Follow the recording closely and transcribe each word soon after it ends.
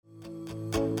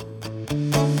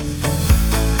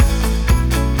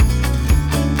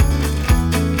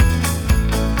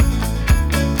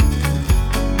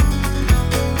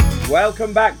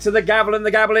Welcome back to the Gavel and the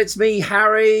Gabble. It's me,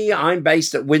 Harry. I'm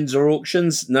based at Windsor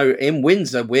Auctions. No, in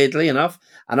Windsor, weirdly enough.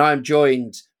 And I'm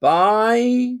joined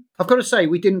by... I've got to say,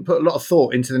 we didn't put a lot of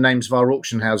thought into the names of our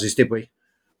auction houses, did we?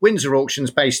 Windsor Auctions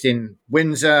based in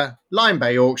Windsor, Lyme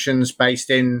Bay Auctions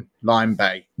based in Lyme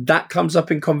Bay. That comes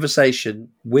up in conversation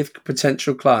with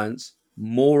potential clients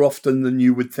more often than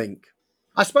you would think.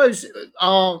 I suppose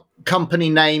our company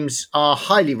names are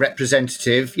highly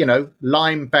representative. You know,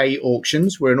 Lyme Bay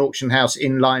Auctions. We're an auction house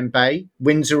in Lyme Bay.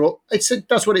 Windsor,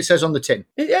 that's what it says on the tin.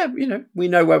 Yeah, you know, we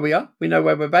know where we are. We know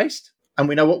where we're based. And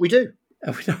we know what we do.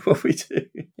 And we know what we do.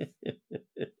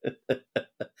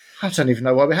 I don't even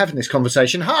know why we're having this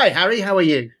conversation. Hi, Harry. How are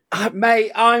you?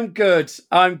 Mate, I'm good.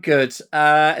 In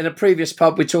a previous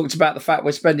pub, we talked about the fact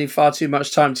we're spending far too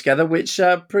much time together, which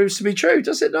proves to be true,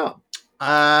 does it not?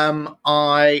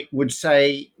 I would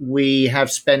say we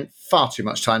have spent far too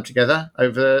much time together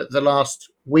over the last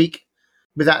week,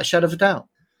 without a shadow of a doubt.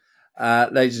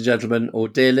 Ladies and gentlemen, or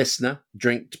dear listener,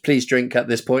 please drink at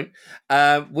this point.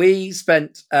 We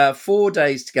spent 4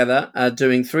 days together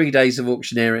doing 3 days of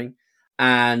auctioneering,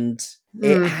 and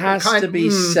it has to be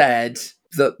said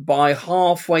that by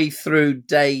halfway through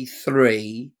day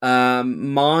 3,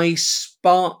 my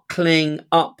sparkling,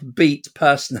 upbeat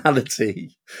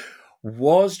personality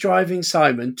was driving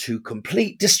Simon to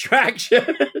complete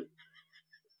distraction.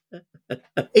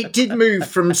 It did move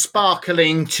from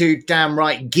sparkling to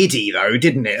downright giddy, though,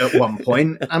 didn't it, at one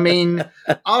point? I mean,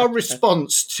 our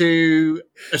response to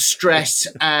stress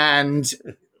and...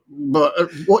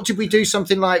 what did we do?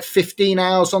 Something like 15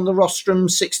 hours on the rostrum,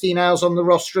 16 hours on the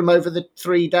rostrum over the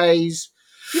 3 days?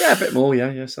 Yeah, a bit more,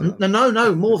 yeah.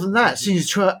 No, more than that.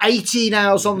 Since 18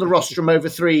 hours on the rostrum over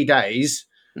 3 days...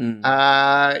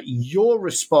 your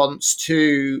response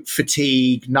to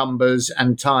fatigue, numbers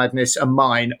and tiredness and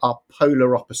mine are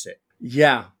polar opposite.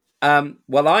 Yeah.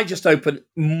 Well, I just open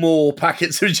more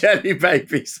packets of jelly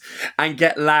babies and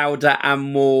get louder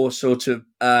and more sort of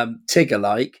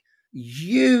Tigger-like.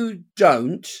 You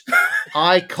don't.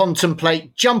 I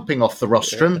contemplate jumping off the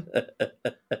rostrum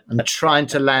and trying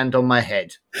to land on my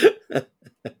head.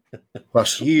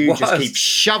 Whilst you just keep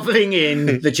shoveling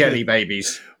in the jelly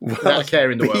babies without a care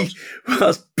in the world.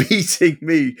 Whilst beating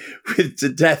me to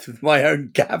death with my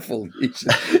own gavel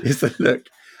is the look.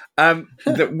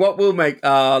 What will make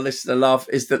our listener laugh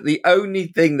is that the only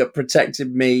thing that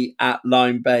protected me at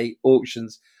Lyme Bay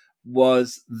Auctions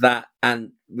was that,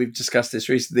 and we've discussed this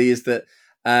recently, is that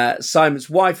Simon's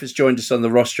wife has joined us on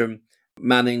the rostrum,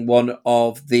 manning one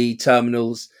of the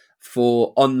terminals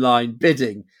for online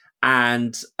bidding.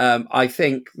 And I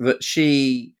think that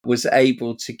she was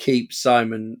able to keep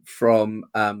Simon from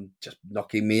just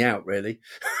knocking me out, really.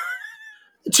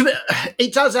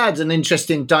 It does add an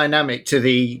interesting dynamic to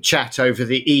the chat over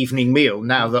the evening meal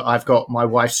now that I've got my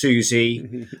wife,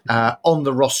 Susie, on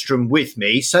the rostrum with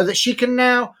me, so that she can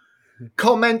now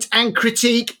comment and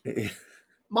critique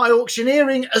my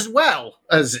auctioneering as well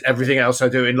as everything else I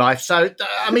do in life. So,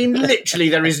 I mean, literally,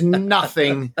 there is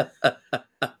nothing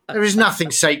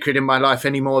sacred in my life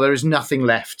anymore. There is nothing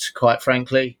left, quite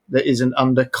frankly, that isn't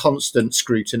under constant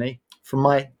scrutiny from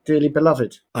my dearly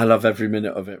beloved. I love every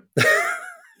minute of it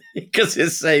because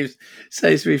it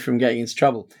saves me from getting into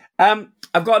trouble.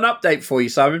 I've got an update for you,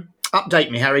 Simon.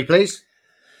 Update me, Harry, please.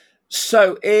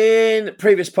 So in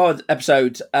previous pod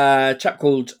episode, a chap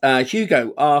called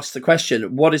Hugo asked the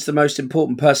question, what is the most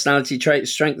important personality trait,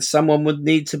 strength someone would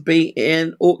need to be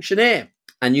an auctioneer?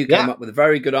 And you came up with a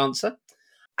very good answer.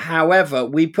 However,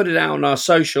 we put it out on our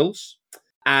socials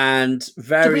and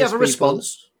various Did we have a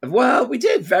response? Well, we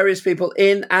did. Various people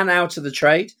in and out of the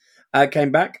trade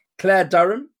came back. Claire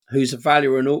Durham, who's a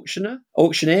valuer and auctioneer.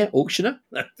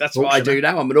 That's what I do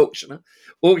now. I'm an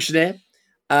auctioneer.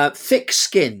 Thick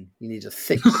skin. You need a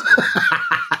thick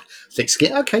skin. Thick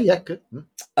skin. Okay, yeah, good.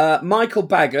 Michael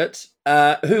Baggott,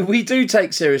 who we do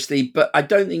take seriously, but I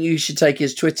don't think you should take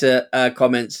his Twitter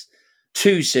comments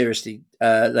too seriously,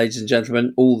 ladies and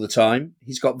gentlemen, all the time.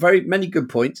 He's got very many good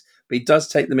points, but he does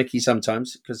take the mickey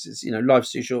sometimes because it's,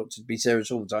 life's too short to be serious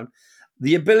all the time.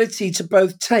 The ability to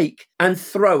both take and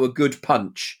throw a good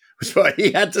punch was what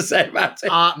he had to say about it.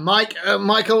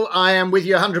 Michael, I am with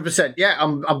you 100%. Yeah,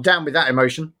 I'm down with that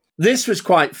emotion. This was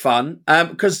quite fun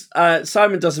because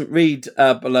Simon doesn't read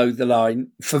below the line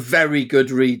for very good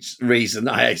reason,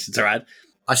 I hasten to add.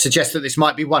 I suggest that this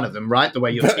might be one of them, right? The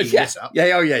way you're teeing this up.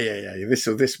 Yeah.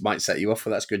 This might set you off.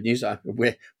 Well, that's good news.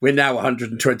 We're now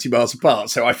 120 miles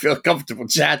apart, so I feel comfortable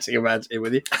chatting about it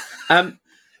with you.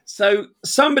 So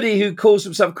somebody who calls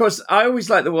himself, of course, I always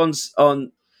like the ones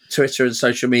on Twitter and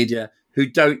social media who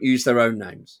don't use their own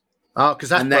names. Oh, because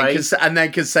that's brave. And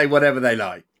then can say whatever they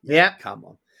like. Yeah. Come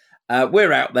on.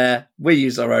 We're out there. We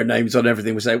use our own names on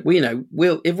everything. We say,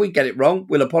 we'll if we get it wrong,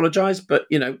 we'll apologise. But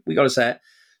we got to say it.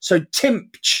 So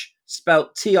Timch,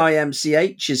 spelt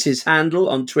Timch, is his handle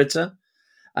on Twitter,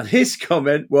 and his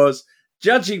comment was,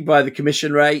 "Judging by the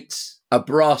commission rates, a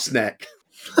brass neck."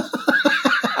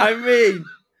 I mean,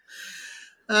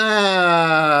 you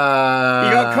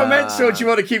got comments, or do you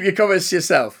want to keep your comments to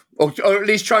yourself, or at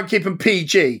least try and keep them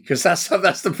PG? Because that's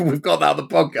the we've got that on the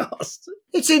podcast.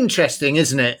 It's interesting,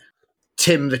 isn't it?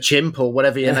 Tim the Chimp, or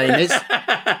whatever your name is.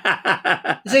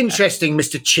 It's interesting,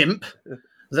 Mr. Chimp,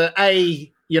 that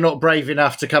you're not brave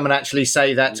enough to come and actually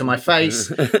say that to my face,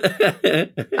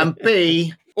 and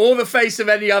B, or the face of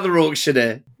any other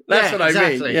auctioneer. That's what I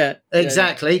mean. Yeah,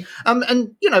 exactly. Yeah.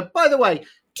 And by the way,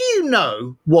 do you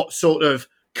know what sort of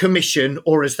commission,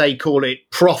 or as they call it,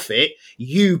 profit,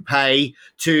 you pay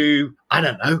to, I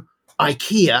don't know,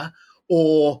 IKEA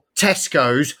or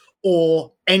Tesco's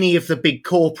or any of the big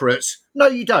corporates? No,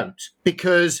 you don't,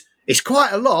 because it's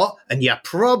quite a lot and you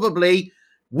probably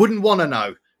wouldn't want to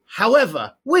know.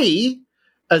 However, we,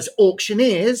 as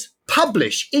auctioneers,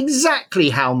 publish exactly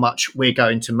how much we're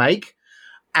going to make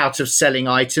out of selling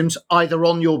items, either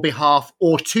on your behalf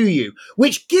or to you,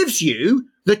 which gives you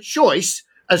the choice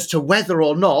as to whether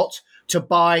or not to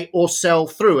buy or sell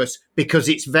through us, because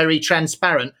it's very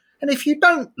transparent. And if you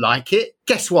don't like it,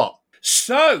 guess what?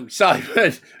 So,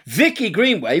 Simon, Vicky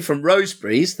Greenway from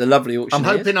Roseberries, the lovely auctioneer.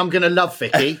 I'm hoping I'm going to love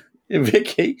Vicky.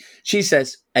 Vicky, she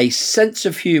says, a sense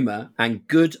of humour and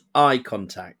good eye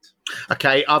contact.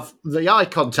 Okay, the eye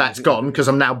contact's gone because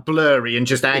I'm now blurry and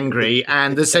just angry,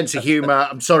 and the sense of humour,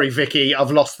 I'm sorry, Vicky,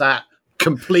 I've lost that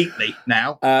completely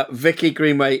now. Vicky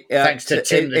Greenway. Thanks to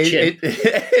Tim the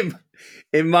Chimp.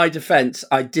 In my defence,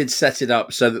 I did set it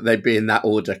up so that they'd be in that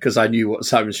order because I knew what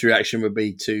Simon's reaction would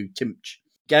be to Timch.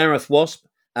 Gareth Wasp,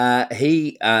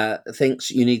 he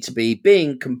thinks you need to be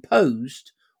being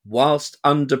composed whilst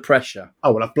under pressure.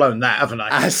 Oh, well, I've blown that, haven't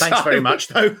I? Thanks very much,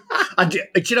 though. Do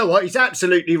you know what? He's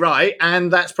absolutely right,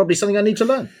 and that's probably something I need to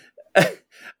learn.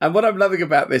 And what I'm loving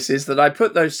about this is that I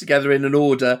put those together in an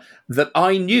order that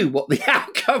I knew what the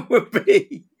outcome would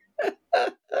be.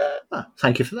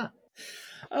 Thank you for that.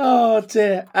 Oh,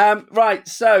 dear. Right,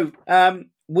 so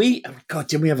didn't we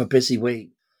have a busy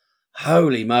week?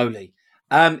 Holy moly.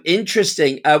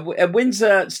 Interesting.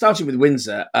 Windsor, starting with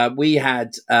Windsor, we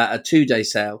had a 2-day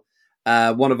sale,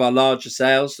 one of our larger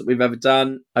sales that we've ever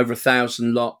done, over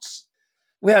 1,000 lots.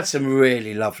 We had some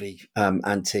really lovely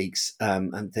antiques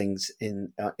and things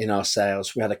in our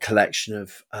sales. We had a collection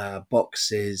of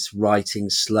boxes, writing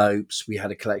slopes. We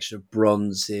had a collection of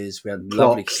bronzes. We had a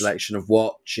lovely collection of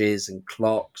watches and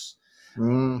clocks.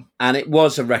 And it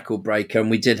was a record breaker,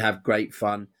 and we did have great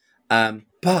fun.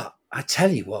 But I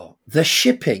tell you what, the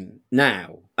shipping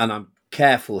now, and I'm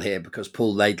careful here because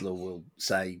Paul Laidlaw will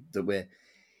say that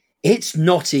it's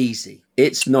not easy.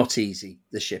 It's not easy,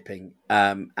 the shipping.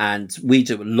 And we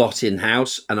do a lot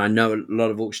in-house, and I know a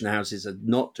lot of auction houses are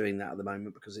not doing that at the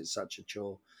moment because it's such a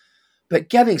chore. But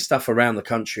getting stuff around the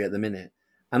country at the minute,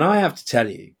 and I have to tell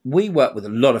you, we work with a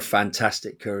lot of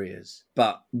fantastic couriers,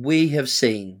 but we have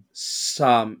seen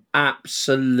some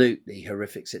absolutely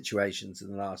horrific situations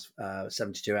in the last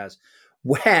 72 hours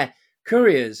where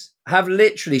couriers have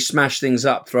literally smashed things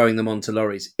up, throwing them onto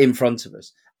lorries in front of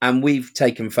us. And we've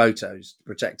taken photos to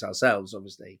protect ourselves,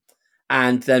 obviously,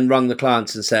 and then rung the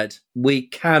clients and said, we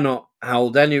cannot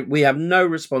hold we have no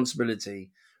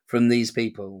responsibility from these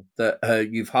people that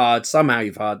you've hired. Somehow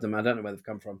you've hired them. I don't know where they've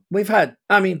come from. We've had,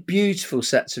 beautiful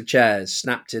sets of chairs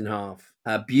snapped in half,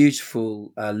 a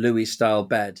beautiful Louis-style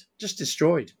bed just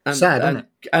destroyed. Sad, isn't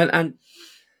it?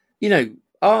 And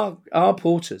our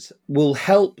porters will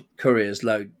help couriers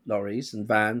load lorries and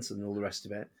vans and all the rest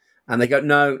of it. And they go,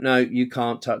 no, you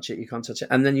can't touch it. You can't touch it.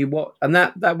 And then you watch, and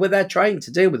that they're trained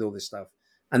to deal with all this stuff.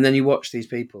 And then you watch these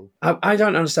people. I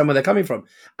don't understand where they're coming from.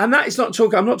 And that is I'm not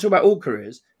talking about all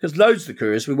couriers, because loads of the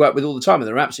couriers we work with all the time, and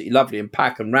they're absolutely lovely and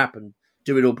pack and wrap and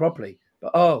do it all properly.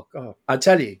 But, oh, God, I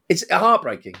tell you, it's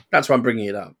heartbreaking. That's why I'm bringing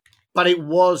it up. But it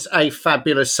was a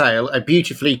fabulous sale, a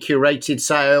beautifully curated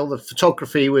sale. The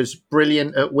photography was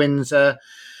brilliant at Windsor.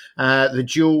 The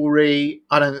jewellery,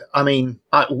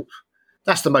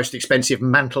 that's the most expensive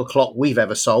mantle clock we've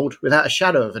ever sold, without a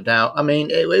shadow of a doubt.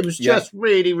 It was just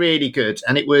really, really good.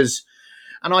 And it was,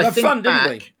 and I think fun, back,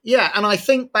 didn't we? Yeah, and I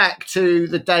think back to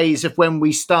the days of when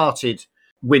we started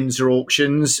Windsor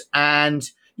auctions, and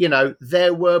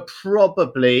there were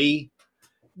probably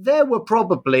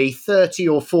 30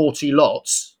 or 40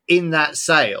 lots in that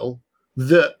sale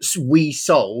that we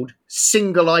sold,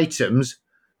 single items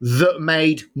that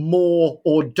made more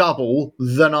or double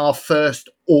than our first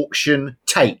auction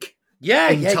take.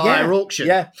 entire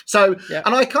auction. So,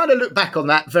 and I kind of look back on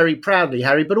that very proudly,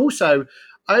 Harry, but also,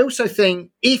 I also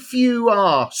think if you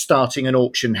are starting an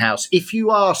auction house, if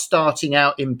you are starting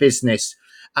out in business,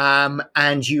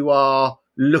 and you are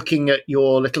looking at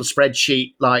your little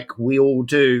spreadsheet like we all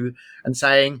do and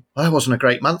saying, well, that wasn't a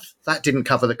great month. That didn't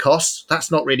cover the costs.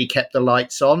 That's not really kept the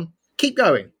lights on. Keep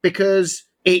going, because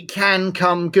it can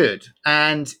come good.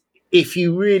 And if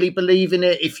you really believe in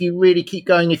it, if you really keep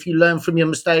going, if you learn from your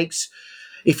mistakes,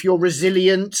 if you're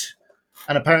resilient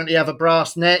and apparently have a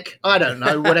brass neck, I don't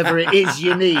know, whatever it is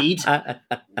you need,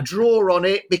 draw on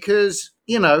it, because,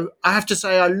 you know, I have to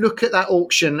say, I look at that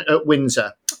auction at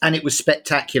Windsor and it was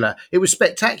spectacular. It was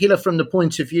spectacular from the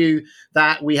point of view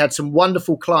that we had some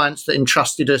wonderful clients that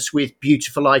entrusted us with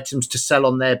beautiful items to sell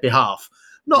on their behalf.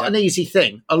 Not an easy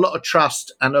thing, a lot of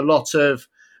trust and a lot of,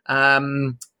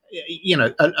 you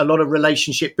know, a lot of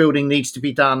relationship building needs to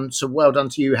be done. So well done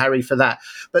to you, Harry, for that.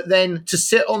 But then to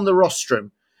sit on the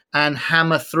rostrum and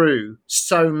hammer through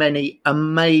so many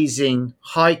amazing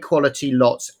high quality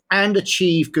lots and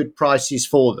achieve good prices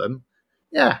for them.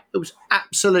 Yeah, it was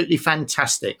absolutely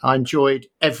fantastic. I enjoyed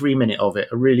every minute of it.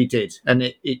 I really did.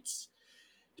 And it's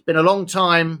been a long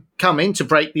time coming to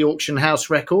break the auction house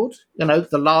record, you know,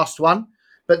 the last one.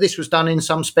 But this was done in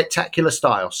some spectacular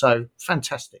style. So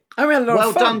fantastic. I mean,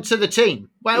 well done to the team.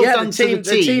 Well done to the team.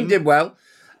 The team did well.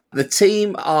 The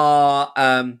team are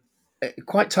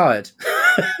quite tired.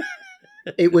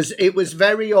 It was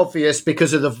very obvious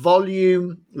because of the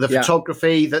volume, the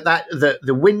photography, that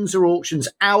the Windsor Auctions,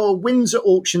 our Windsor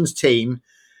Auctions team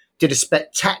did a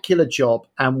spectacular job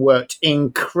and worked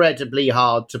incredibly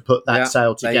hard to put that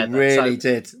sale together. They really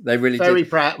did. They really did.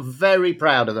 Very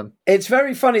proud of them. It's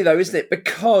very funny though, isn't it?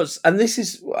 Because, and this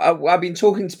is, I've been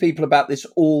talking to people about this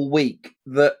all week,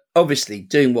 that obviously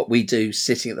doing what we do,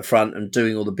 sitting at the front and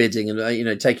doing all the bidding and, you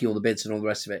know, taking all the bids and all the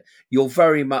rest of it, you're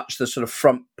very much the sort of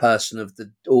front person of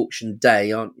the auction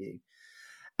day, aren't you?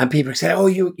 And people say, "Oh,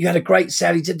 you had a great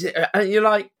sale." And you're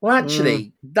like, "Well,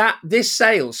 actually, this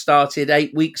sale started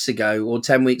 8 weeks ago or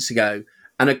 10 weeks ago,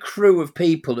 and a crew of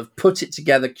people have put it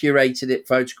together, curated it,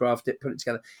 photographed it, put it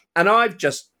together. And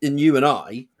you and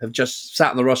I have just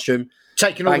sat in the rostrum,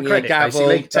 taking all the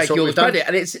credit, taking all the credit."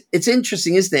 And it's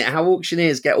interesting, isn't it, how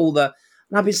auctioneers get all the.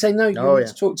 And I've been saying, "No, you need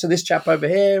to talk to this chap over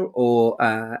here, or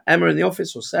Emma in the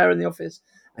office, or Sarah in the office,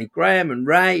 and Graham and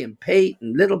Ray and Pete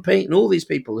and Little Pete and all these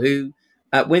people who."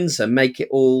 At Windsor, make it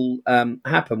all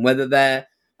happen, whether they're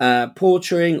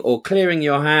portering or clearing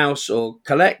your house or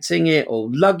collecting it or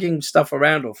lugging stuff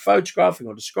around or photographing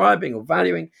or describing or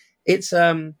valuing. It's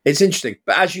interesting.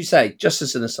 But as you say, just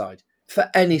as an aside, for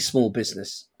any small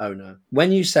business owner,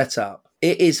 when you set up,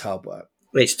 it is hard work.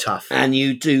 It's tough. And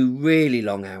you do really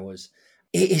long hours.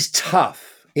 It is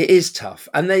tough. It is tough.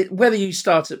 And whether you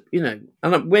start at, you know,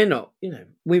 and we're not, you know,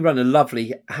 we run a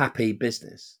lovely, happy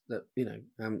business that, you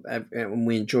know, and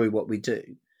we enjoy what we do.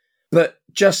 But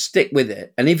just stick with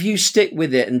it. And if you stick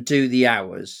with it and do the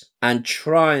hours and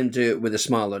try and do it with a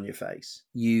smile on your face,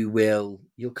 you'll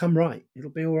come right. It'll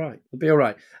be all right. It'll be all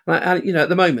right. And you know, at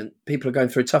the moment, people are going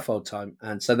through a tough old time.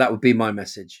 And so that would be my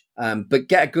message. But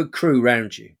get a good crew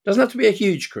around you. Doesn't have to be a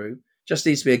huge crew. Just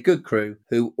needs to be a good crew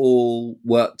who all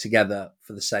work together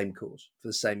for the same cause, for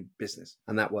the same business.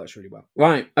 And that works really well.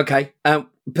 Right. Okay.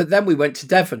 But then we went to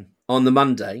Devon on the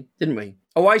Monday, didn't we?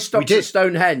 Oh, I stopped at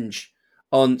Stonehenge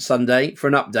on Sunday for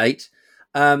an update.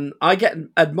 I get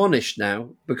admonished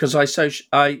now because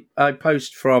I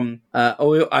post from, I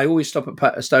always stop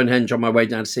at Stonehenge on my way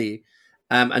down to see you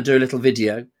and do a little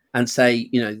video and say,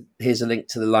 you know, here's a link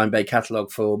to the Lion Bay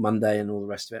catalogue for Monday and all the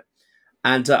rest of it.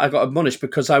 And I got admonished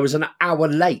because I was an hour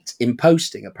late in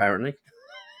posting, apparently.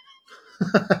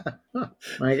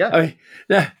 There you go. I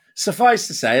mean, suffice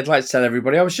to say, I'd like to tell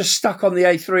everybody, I was just stuck on the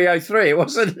A303. It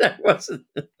wasn't.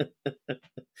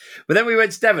 But then we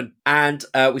went to Devon and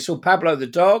we saw Pablo the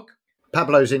dog.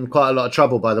 Pablo's in quite a lot of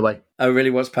trouble, by the way. Oh,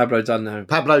 really? What's Pablo done now?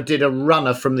 Pablo did a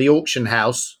runner from the auction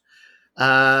house,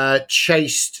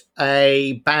 chased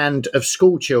a band of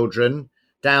school children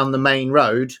down the main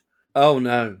road. Oh,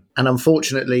 no. And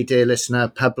unfortunately, dear listener,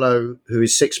 Pablo, who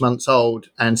is 6 months old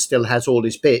and still has all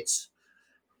his bits,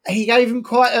 he gave him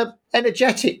quite an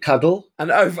energetic cuddle. An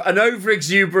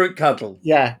over-exuberant cuddle.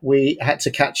 Yeah, we had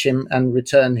to catch him and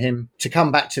return him to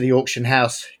come back to the auction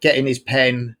house, get in his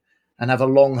pen and have a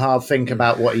long, hard think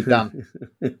about what he'd done.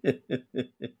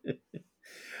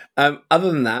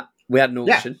 Other than that, we had an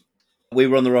auction. Yeah. We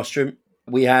were on the rostrum.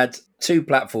 We had 2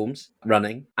 platforms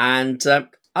running. And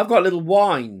I've got a little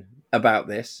whine about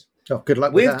this. Oh, good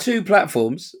luck with that. With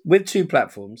two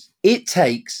platforms, it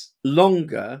takes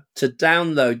longer to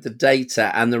download the data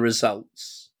and the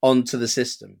results onto the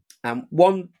system. And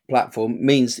one platform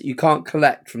means that you can't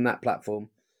collect from that platform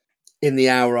in the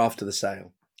hour after the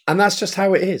sale. And that's just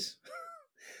how it is.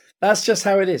 That's just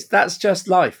how it is. That's just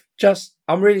life.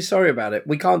 I'm really sorry about it.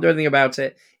 We can't do anything about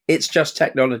it. It's just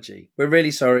technology. We're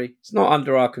really sorry. It's not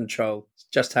under our control. It's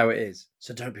just how it is.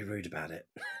 So don't be rude about it.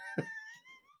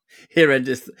 Here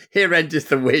endeth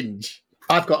the whinge.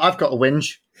 I've got a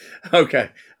whinge. Okay.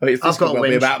 I've got a whinge.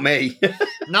 Be about me.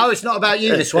 No, it's not about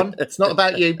you, this one. It's not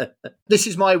about you. This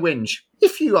is my whinge.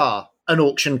 If you are an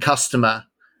auction customer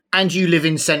and you live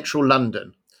in central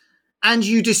London and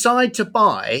you decide to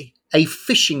buy a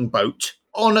fishing boat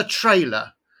on a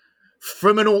trailer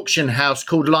from an auction house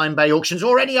called Lyme Bay Auctions,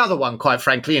 or any other one, quite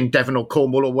frankly, in Devon or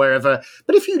Cornwall or wherever.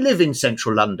 But if you live in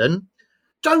central London,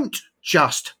 don't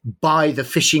just buy the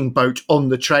fishing boat on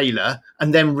the trailer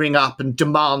and then ring up and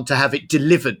demand to have it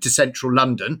delivered to central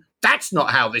London. That's not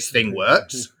how this thing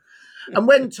works. And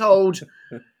when told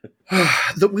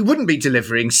that we wouldn't be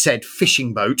delivering said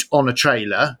fishing boat on a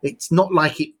trailer, it's not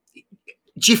like it.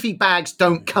 Jiffy bags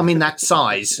don't come in that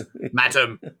size,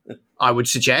 madam, I would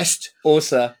suggest. Or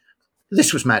sir.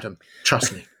 This was madam,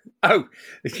 trust me. Oh,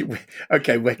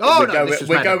 okay. We're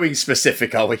going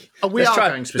specific, are we? Oh, we are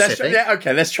going specific.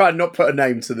 Let's try and not put a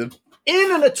name to them.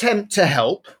 In an attempt to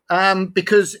help,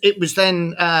 because it was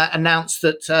then announced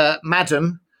that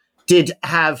madam did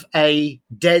have a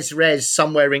des res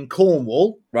somewhere in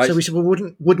Cornwall. Right. So we said, well,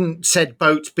 wouldn't said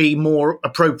boat be more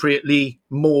appropriately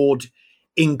moored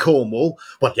in Cornwall?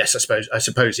 Well, yes, I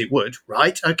suppose it would.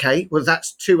 Right. Okay. Well,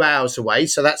 that's 2 hours away.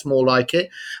 So that's more like it.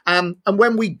 And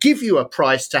when we give you a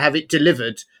price to have it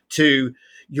delivered to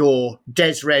your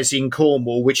des res in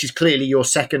Cornwall, which is clearly your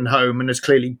second home and has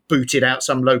clearly booted out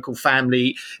some local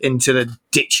family into the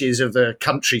ditches of the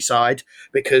countryside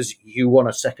because you want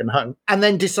a second home, and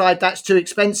then decide that's too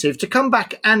expensive, to come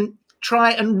back and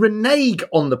try and renege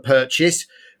on the purchase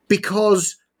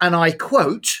because, and I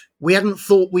quote, we hadn't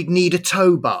thought we'd need a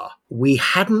tow bar. We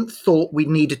hadn't thought we'd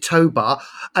need a tow bar.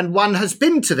 And one has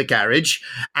been to the garage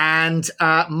and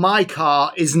my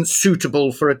car isn't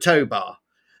suitable for a tow bar.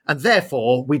 And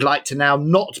therefore, we'd like to now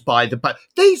not buy the boat.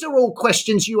 These are all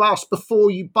questions you ask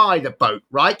before you buy the boat,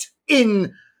 right?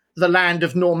 In the land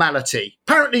of normality.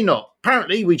 Apparently not.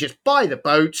 Apparently, we just buy the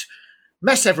boat,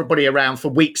 mess everybody around for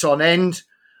weeks on end.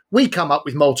 We come up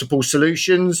with multiple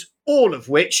solutions, all of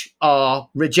which are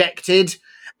rejected.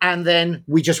 And then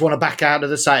we just want to back out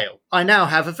of the sale. I now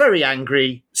have a very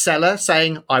angry seller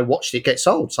saying, I watched it get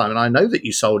sold, Simon. I know that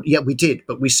you sold. Yeah, we did,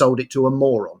 but we sold it to a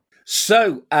moron.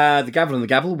 So, the Gavel and the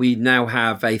Gavel, we now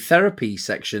have a therapy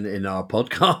section in our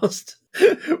podcast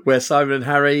where Simon and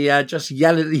Harry just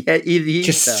yell at the ether.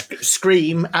 Just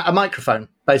scream at a microphone,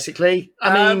 basically.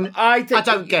 I mean, I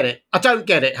don't get it. I don't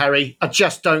get it, Harry. I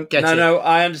just don't get it. No,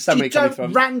 I understand where you're coming from.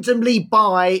 You don't randomly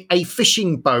buy a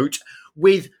fishing boat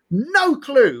with no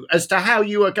clue as to how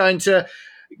you are going to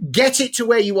get it to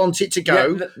where you want it to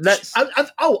go. Yeah,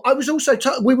 I was also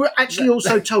told, we were actually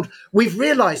also told, we've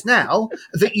realised now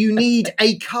that you need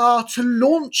a car to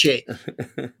launch it.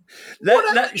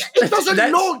 It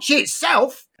doesn't launch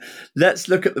itself. Let's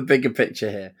look at the bigger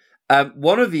picture here.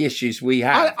 One of the issues we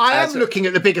have... I am looking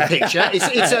at the bigger picture.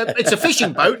 It's a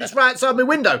fishing boat. It's right outside my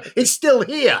window. It's still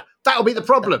here. That'll be the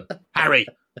problem, Harry.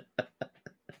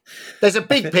 There's a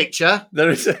big picture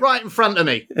right in front of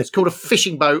me. It's called a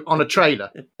fishing boat on a trailer.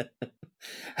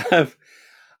 The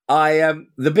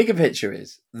bigger picture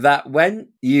is that when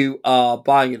you are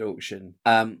buying at auction,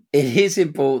 it is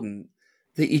important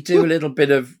that you do a little bit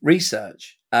of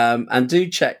research and do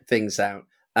check things out.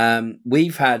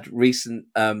 We've had recent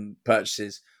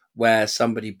purchases where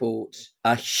somebody bought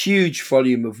a huge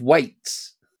volume of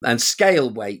weights and scale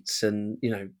weights and,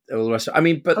 all the rest of it. I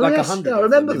mean, but 100 I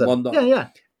remember them. Yeah.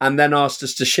 And then asked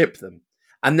us to ship them,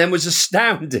 and then was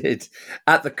astounded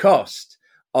at the cost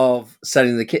of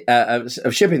selling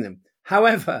of shipping them.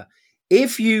 However,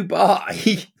 if you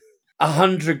buy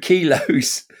 100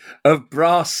 kilos of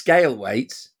brass scale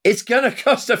weights, it's going to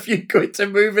cost a few quid to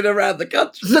move it around the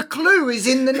country. The clue is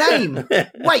in the name.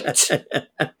 Weight.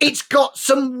 It's got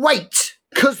some weight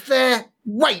because they're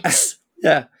weights.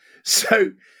 Yeah.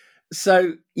 So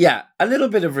yeah, a little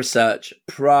bit of research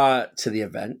prior to the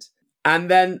event.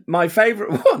 And then my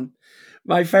favourite one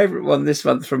this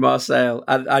month from our sale,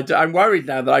 and I'm worried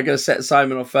now that I'm going to set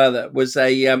Simon off further, was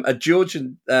a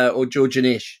Georgian or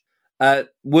Georgian-ish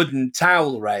wooden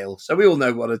towel rail. So we all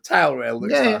know what a towel rail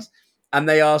looks like. And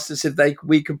they asked us if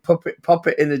we could pop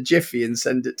it in a jiffy and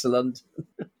send it to London.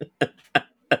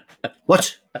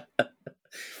 What?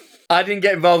 I didn't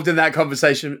get involved in that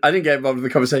conversation.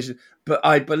 But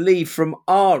I believe from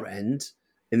our end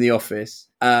in the office,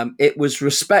 it was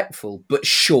respectful but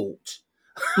short.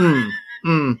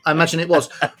 I imagine it was.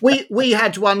 We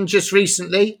had one just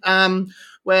recently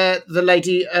where the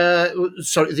lady,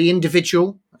 the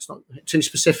individual, that's not too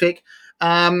specific,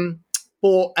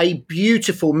 bought a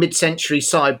beautiful mid-century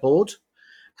sideboard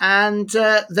and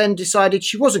then decided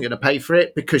she wasn't going to pay for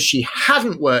it because she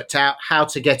hadn't worked out how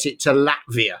to get it to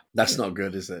Latvia. That's not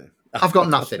good, is it? I've got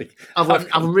nothing.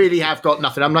 I really have got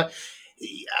nothing. I'm like,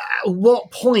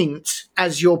 what point,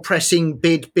 as you're pressing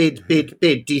bid,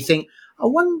 do you think, I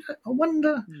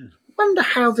wonder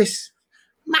how this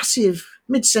massive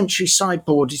mid-century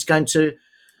sideboard is going to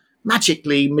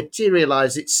magically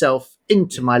materialise itself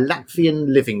into my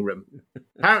Latvian living room.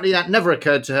 Apparently that never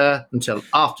occurred to her until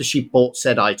after she bought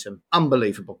said item.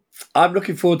 Unbelievable. I'm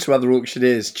looking forward to other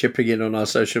auctioneers chipping in on our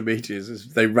social medias as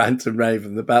they rant and rave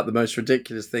about the most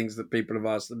ridiculous things that people have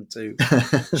asked them to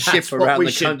ship around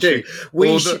the country.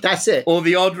 That's it. Or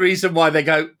the odd reason why they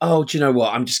go, oh, do you know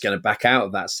what? I'm just going to back out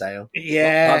of that sale.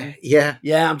 Yeah.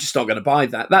 I'm just not going to buy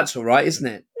that. That's all right, isn't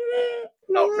it?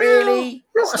 Not really.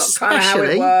 That's not kind of how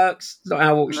it works. It's not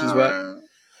how auctions work.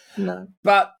 No.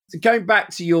 But going back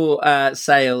to your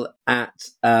sale at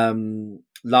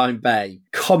Lime Bay,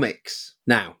 comics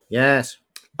now. Yes.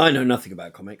 I know nothing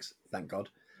about comics, thank God.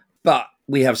 But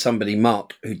we have somebody,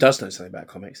 Mark, who does know something about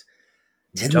comics.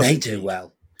 Didn't they do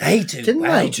well? They do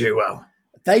well.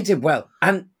 They did well.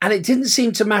 And it didn't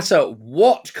seem to matter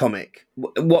what comic,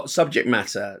 what subject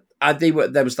matter.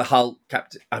 There was the Hulk,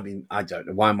 Captain. I mean, I don't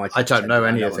know. Why am I? I don't know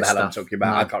any of this stuff. I'm talking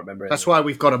about. No. I can't remember it. That's why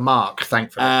we've got a Mark,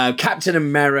 thankfully. Captain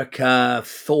America,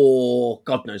 Thor,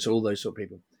 God knows, all those sort of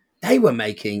people. They were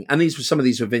making, and some of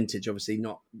these were vintage, obviously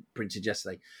not printed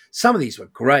yesterday. Some of these were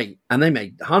great, and they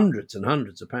made hundreds and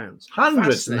hundreds of pounds.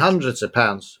 Hundreds and hundreds of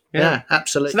pounds. Yeah,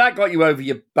 absolutely. So that got you over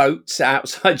your boats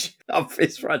outside your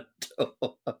office front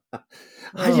door.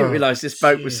 I didn't realise this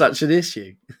boat was such an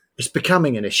issue. It's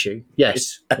becoming an issue.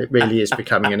 Yes, it really is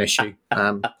becoming an issue.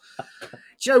 Do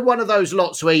you know one of those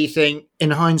lots where you think,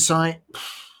 in hindsight,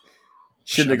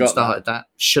 shouldn't have started that.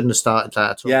 Shouldn't have started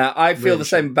that at all. Yeah, I feel the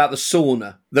same about the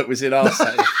sauna that was in our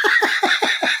sale.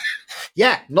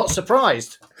 Yeah, not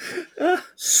surprised.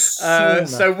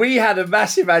 So we had a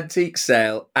massive antique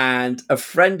sale, and a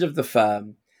friend of the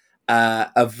firm,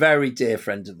 a very dear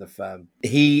friend of the firm,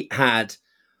 he had,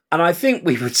 and I think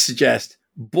we would suggest,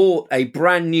 bought a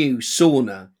brand new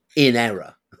sauna in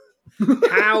error.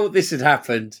 How this had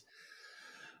happened,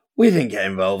 we didn't get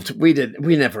involved. We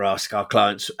never ask our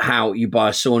clients how you buy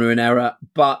a sauna in error.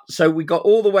 But so we got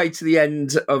all the way to the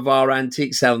end of our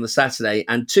antique sale on the Saturday,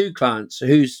 and two clients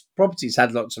whose properties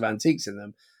had lots of antiques in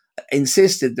them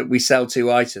insisted that we sell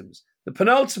two items. The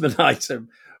penultimate item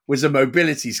was a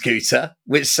mobility scooter,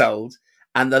 which sold,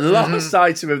 and the last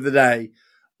item of the day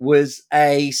was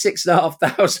a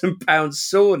 £6,500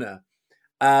 sauna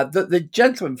that the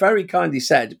gentleman very kindly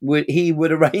said he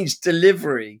would arrange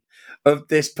delivery of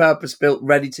this purpose-built,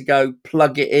 ready-to-go,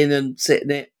 plug it in and sit in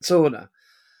it sauna.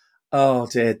 Oh,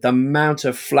 dear, the amount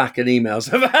of flack and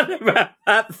emails I've had about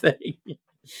that thing.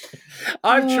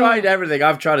 I've tried everything.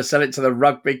 I've tried to sell it to the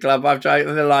rugby club. And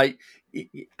they're like,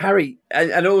 Harry,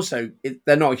 and also,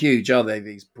 they're not huge, are they,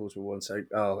 these portable ones? So,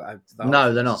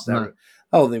 no, they're not. No.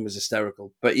 The whole thing was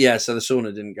hysterical. But yeah, so the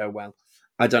sauna didn't go well.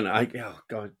 I don't know. Oh,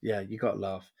 God, yeah, you got to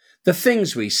laugh. The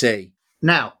things we see.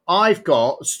 Now,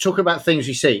 let's talk about things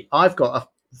we see. I've got a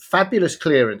fabulous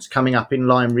clearance coming up in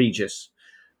Lyme Regis.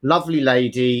 Lovely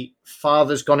lady,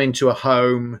 father's gone into a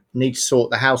home, needs to sort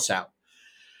the house out.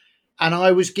 And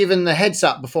I was given the heads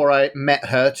up before I met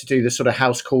her to do the sort of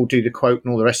house call, do the quote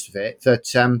and all the rest of it,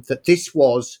 that this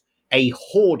was a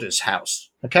hoarder's house.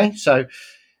 Okay, so...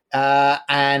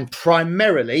 and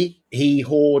primarily he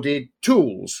hoarded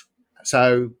tools.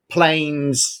 So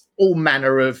planes, all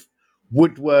manner of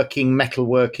woodworking,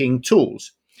 metalworking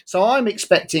tools. So I'm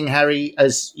expecting, Harry,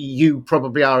 as you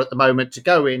probably are at the moment, to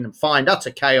go in and find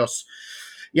utter chaos,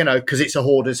 because it's a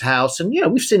hoarder's house. And,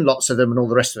 we've seen lots of them and all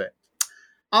the rest of it.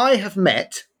 I have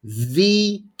met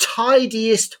the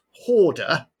tidiest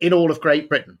hoarder in all of Great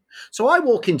Britain. So I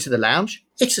walk into the lounge.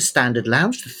 It's a standard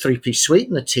lounge, the three-piece suite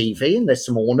and the TV, and there's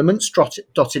some ornaments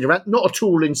dotted around, not a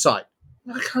tool in sight.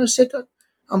 I kind of said,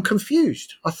 I'm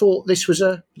confused. I thought this was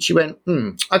she went,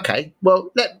 okay,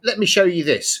 well, let me show you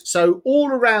this. So all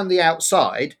around the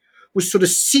outside was sort of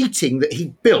seating that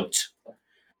he built,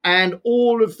 and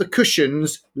all of the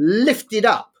cushions lifted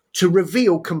up to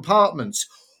reveal compartments,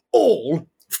 all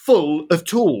full of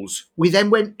tools. We then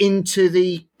went into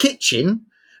the kitchen,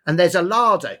 and there's a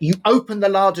larder. You open the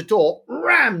larder door,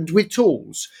 rammed with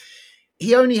tools.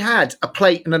 He only had a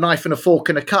plate and a knife and a fork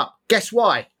and a cup. Guess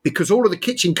why? Because all of the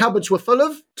kitchen cupboards were full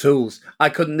of tools. I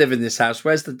couldn't live in this house.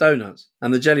 Where's the donuts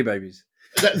and the jelly babies?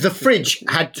 The fridge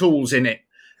had tools in it.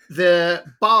 The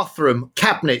bathroom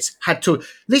cabinets had tools.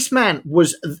 This man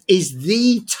is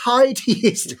the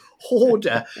tidiest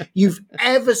hoarder you've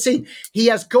ever seen. He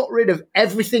has got rid of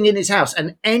everything in his house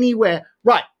and anywhere.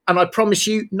 Right. And I promise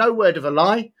you, no word of a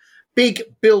lie. Big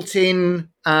built-in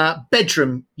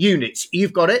bedroom units.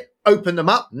 You've got it. Open them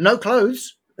up. No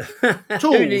clothes.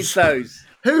 Tools. Who needs those?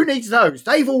 Who needs those?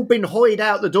 They've all been hoyed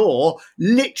out the door.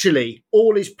 Literally,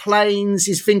 all his planes,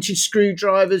 his vintage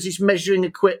screwdrivers, his measuring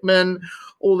equipment,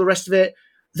 all the rest of it.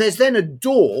 There's then a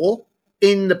door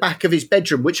in the back of his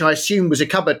bedroom, which I assume was a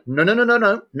cupboard.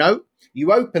 No.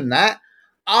 You open that,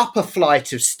 up a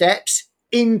flight of steps,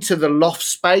 into the loft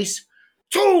space.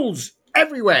 Tools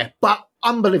everywhere, but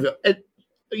unbelievable.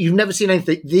 You've never seen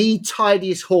anything. The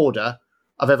tidiest hoarder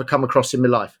I've ever come across in my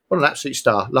life. What an absolute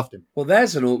star. Loved him. Well,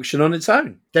 there's an auction on its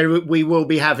own. We will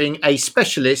be having a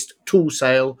specialist tool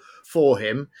sale for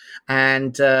him.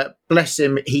 And bless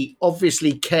him, he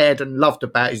obviously cared and loved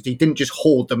about it. He didn't just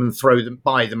hoard them and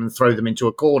buy them and throw them into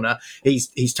a corner.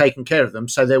 He's taken care of them.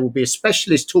 So there will be a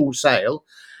specialist tool sale.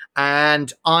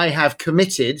 And I have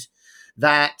committed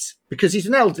that because he's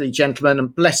an elderly gentleman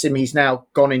and bless him, he's now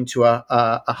gone into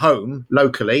a home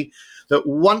locally, that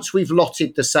once we've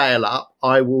lotted the sale up,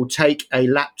 I will take a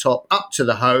laptop up to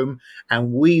the home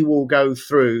and we will go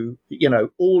through,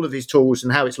 all of his tools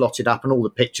and how it's lotted up and all the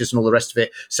pictures and all the rest of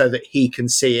it so that he can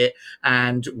see it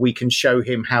and we can show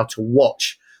him how to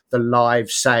watch the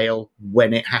live sale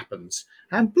when it happens.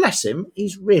 And bless him,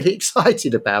 he's really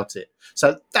excited about it.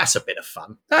 So that's a bit of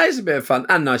fun. That is a bit of fun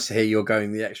and nice to hear you're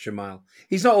going the extra mile.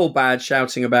 He's not all bad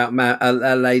shouting about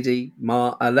a lady,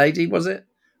 was it?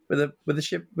 With a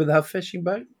ship, with her fishing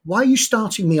boat. Why are you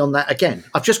starting me on that again?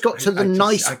 I've just got to the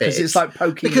nice bit. Because it's like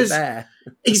poking the bear.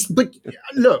 But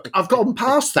look, I've gone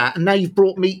past that, and now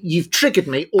you've triggered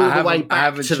me all the way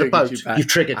back to the boat. You've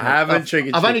triggered me.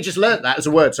 I've only just learnt that as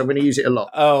a word, so I'm going to use it a lot.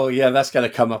 Oh yeah, that's going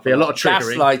to come up. Be a lot of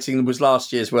triggering. Gaslighting was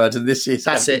last year's word, and this year's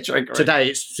triggering. Today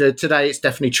it's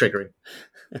definitely triggering.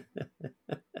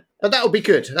 But that will be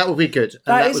good. That will be good.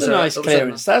 That is a nice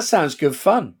clearance. That sounds good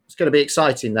fun. It's going to be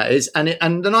exciting, that is. And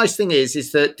the nice thing is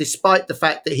that despite the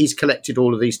fact that he's collected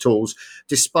all of these tools,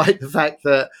 despite the fact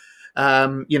that,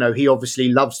 he obviously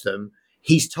loves them,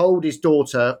 he's told his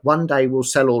daughter, one day we'll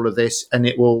sell all of this and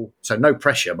it will, so no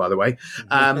pressure, by the way,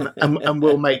 and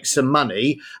we'll make some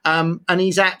money. And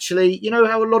he's actually,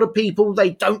 how a lot of people,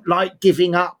 they don't like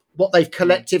giving up what they've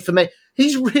collected for me.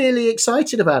 He's really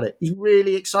excited about it. He's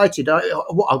really excited.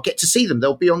 I'll get to see them.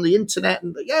 They'll be on the internet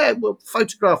and we'll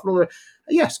photograph and all that.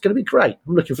 Yeah, it's going to be great.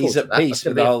 I'm looking forward to that. He's at peace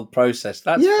with the whole process.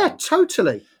 That's fun.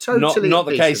 Totally. Not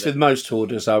the case with most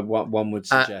hoarders, one would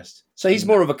suggest. So he's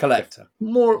more of a collector.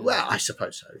 Well, I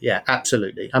suppose so. Yeah,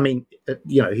 absolutely. I mean,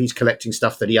 he's collecting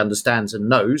stuff that he understands and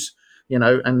knows,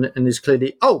 and is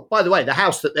clearly... Oh, by the way, the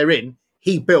house that they're in,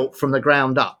 he built from the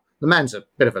ground up. The man's a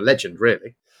bit of a legend,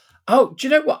 really. Oh, do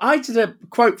you know what? I did a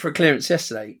quote for a clearance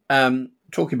yesterday,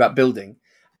 talking about building.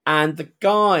 And the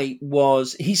guy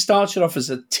he started off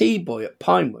as a tea boy at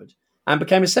Pinewood and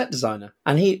became a set designer.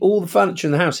 And all the furniture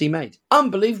in the house he made.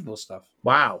 Unbelievable stuff.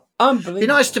 Wow. Unbelievable.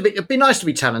 It'd be nice to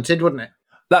be talented, wouldn't it?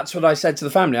 That's what I said to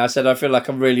the family. I said, I feel like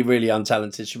I'm really, really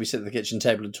untalented. Should we sit at the kitchen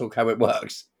table and talk how it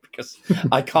works? Because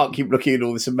I can't keep looking at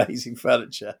all this amazing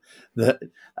furniture that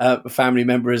a family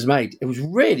member has made. It was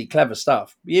really clever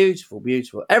stuff. Beautiful,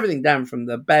 beautiful. Everything down from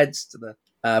the beds to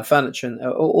the furniture and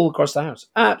all across the house.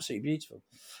 Absolutely beautiful.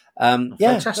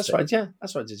 That's right. Yeah,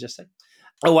 that's what I did just say.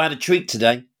 Oh, I had a treat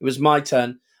today. It was my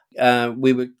turn.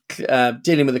 We were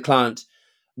dealing with a client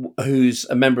who's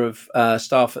a member of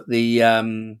staff at the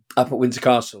up at Windsor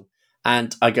Castle.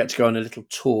 And I get to go on a little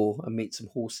tour and meet some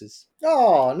horses.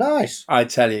 Oh, nice. I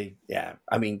tell you, yeah.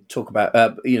 I mean, talk about,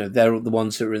 they're the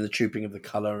ones that are in the Trooping of the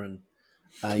Colour and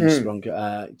used to belong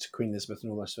to Queen Elizabeth and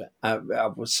all the rest of it.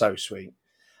 It was so sweet.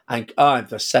 And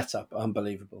the setup,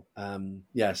 unbelievable. So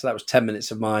that was 10 minutes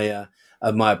of my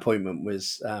appointment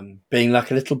was being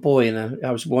like a little boy. And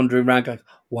I was wandering around going,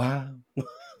 wow.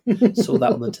 Saw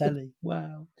that on the telly.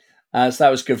 Wow. So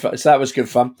that was good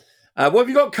fun. What have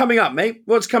you got coming up, mate?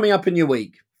 What's coming up in your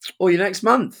week or your next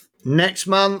month? Next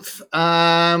month,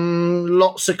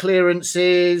 lots of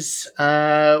clearances.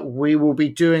 We will be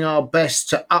doing our best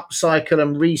to upcycle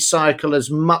and recycle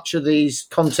as much of these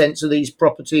contents of these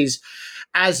properties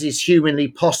as is humanly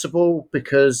possible,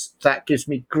 because that gives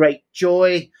me great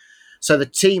joy. So the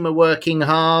team are working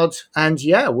hard, and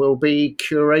we'll be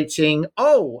curating.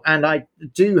 Oh, and I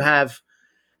do have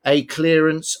a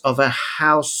clearance of a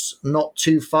house not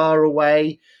too far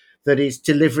away that is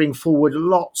delivering forward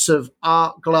lots of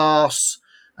art glass,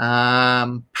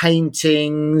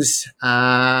 paintings,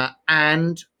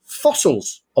 and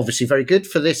fossils. Obviously very good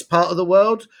for this part of the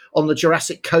world on the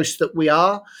Jurassic coast that we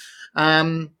are.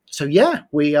 So yeah,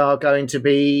 we are going to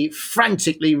be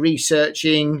frantically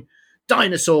researching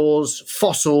dinosaurs,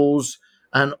 fossils,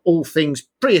 and all things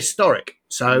prehistoric.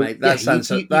 So Mate,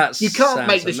 you can't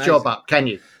make this job up, can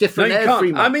you? Different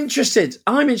every month. I'm interested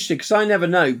because I never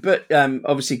know. But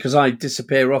obviously, because I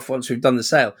disappear off once we've done the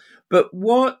sale. But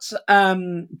what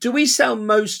do we sell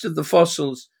most of the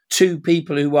fossils to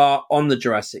people who are on the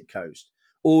Jurassic coast,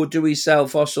 or do we sell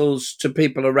fossils to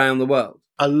people around the world?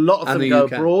 A lot of them go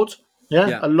abroad.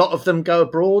 Yeah, a lot of them go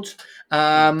abroad,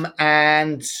 and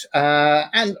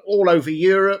all over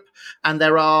Europe. And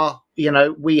there are,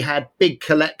 we had big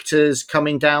collectors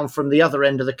coming down from the other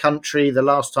end of the country the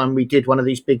last time we did one of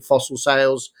these big fossil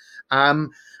sales.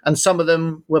 And some of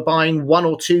them were buying one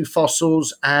or two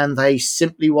fossils, and they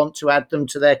simply want to add them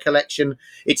to their collection.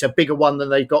 It's a bigger one than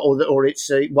they've got, or it's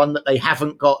one that they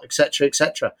haven't got, etc.,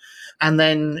 etc. And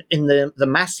then in the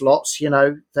mass lots,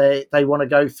 they want to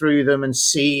go through them and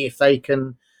see if they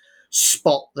can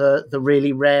spot the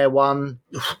really rare one.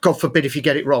 God forbid if you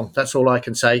get it wrong. That's all I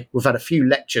can say. We've had a few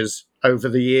lectures over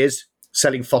the years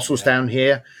selling fossils down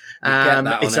here.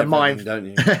 It's a mine, don't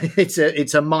you?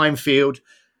 It's a minefield.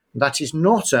 That is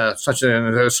not such an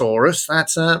Allosaurus.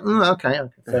 That's okay.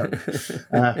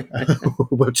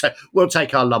 We'll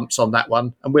take our lumps on that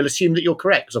one, and we'll assume that you're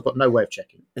correct because I've got no way of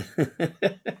checking.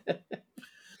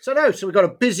 So we've got a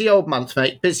busy old month,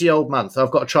 mate. Busy old month.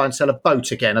 I've got to try and sell a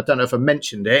boat again. I don't know if I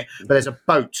mentioned it, but there's a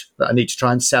boat that I need to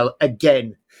try and sell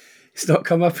again. It's not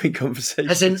come up in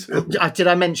conversation. As in, did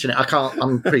I mention it? I can't.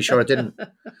 I'm pretty sure I didn't.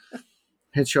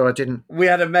 We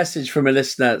had a message from a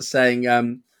listener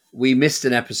saying we missed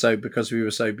an episode because we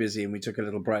were so busy and we took a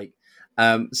little break,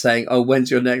 saying, "Oh, when's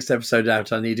your next episode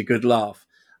out? I need a good laugh."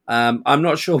 I'm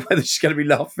not sure whether she's going to be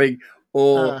laughing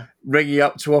or ringing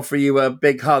up to offer you a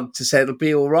big hug to say it'll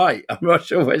be all right. I'm not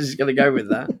sure where she's going to go with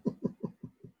that.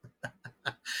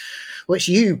 Well, it's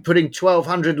you putting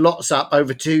 1,200 lots up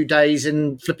over 2 days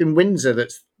in flipping Windsor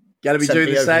that's going to be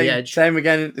doing the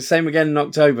same again in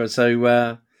October.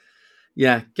 So,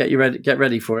 get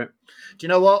ready for it. Do you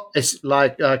know what? It's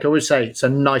like I always say, it's a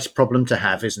nice problem to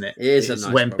have, isn't it? It is a nice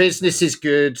when problem business is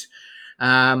good,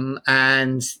 and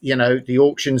the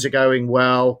auctions are going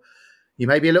well. You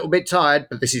may be a little bit tired,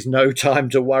 but this is no time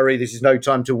to worry. This is no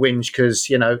time to whinge because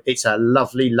it's a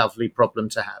lovely, lovely problem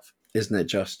to have. Isn't it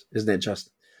just?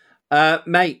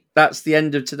 Mate, that's the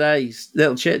end of today's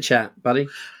little chit chat, buddy.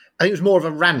 I think it was more of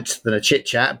a rant than a chit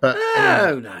chat, but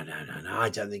no. I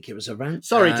don't think it was a rant.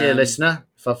 Sorry, dear listener,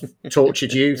 if I've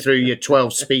tortured you through your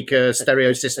 12-speaker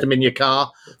stereo system in your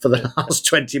car for the last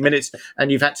 20 minutes,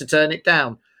 and you've had to turn it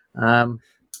down. My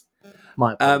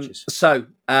apologies.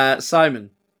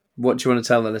 Simon, what do you want to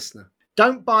tell the listener?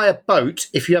 Don't buy a boat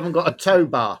if you haven't got a tow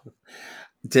bar.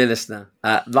 Dear listener,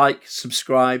 like,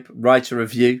 subscribe, write a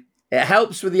review. It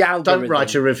helps with the algorithm. Don't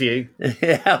write a review.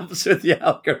 It helps with the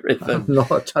algorithm.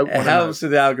 It helps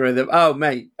with the algorithm. Oh,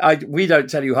 mate, we don't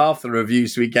tell you half the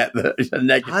reviews we get that are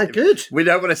negative. Good. We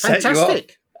don't want to set you off.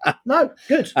 No,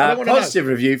 good. Positive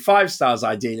review, 5 stars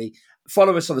ideally.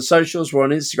 Follow us on the socials. We're on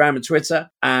Instagram and Twitter.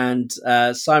 And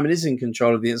Simon is in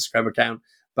control of the Instagram account,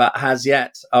 but has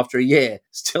yet, after a year,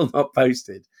 still not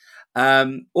posted.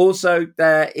 Also,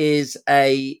 there is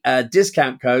a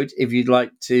discount code if you'd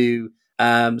like to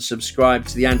subscribe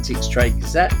to the Antiques Trade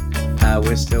Gazette.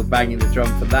 We're still banging the drum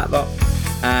for that lot.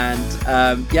 And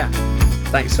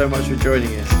thanks so much for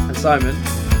joining us. And Simon,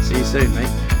 see you soon, mate.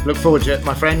 Look forward to it,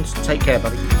 my friends. Take care,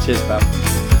 buddy. Cheers, pal.